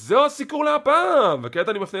 וזהו הסיקור להפעם. וכעת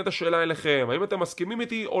אני מפנה את השאלה אליכם, האם אתם מסכימים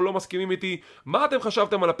איתי או לא מסכימים איתי? מה אתם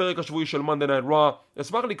חשבתם על הפרק השבועי של Monday Night Raw?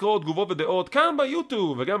 אשמח לקרוא תגובות ודעות כאן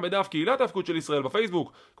ביוטיוב וגם בדף קהילת ההפקות של ישראל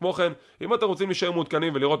בפייסבוק. כמו כן, אם אתם רוצים להישאר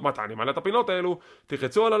מעודכנים ולראות מתי אני מעלה את הפינות האלו,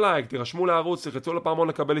 תחצו על הלייק, תירשמו לערוץ, תחצו לפעמון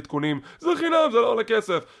לקבל עדכונים, זה חינם, זה לא עולה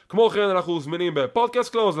כסף. כמו כן, אנחנו זמינים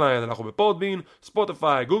בפודקאסט קלוזליין, אנחנו בפודבין,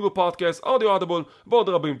 ספוטיפיי, גוגל פודקאסט, אודיו אודיבול ועוד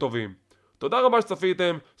רבים טובים. תודה רבה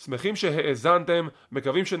שצפיתם, שמחים שהאזנתם,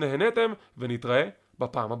 מקווים שנהנתם, ונתראה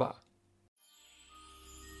בפעם הבאה.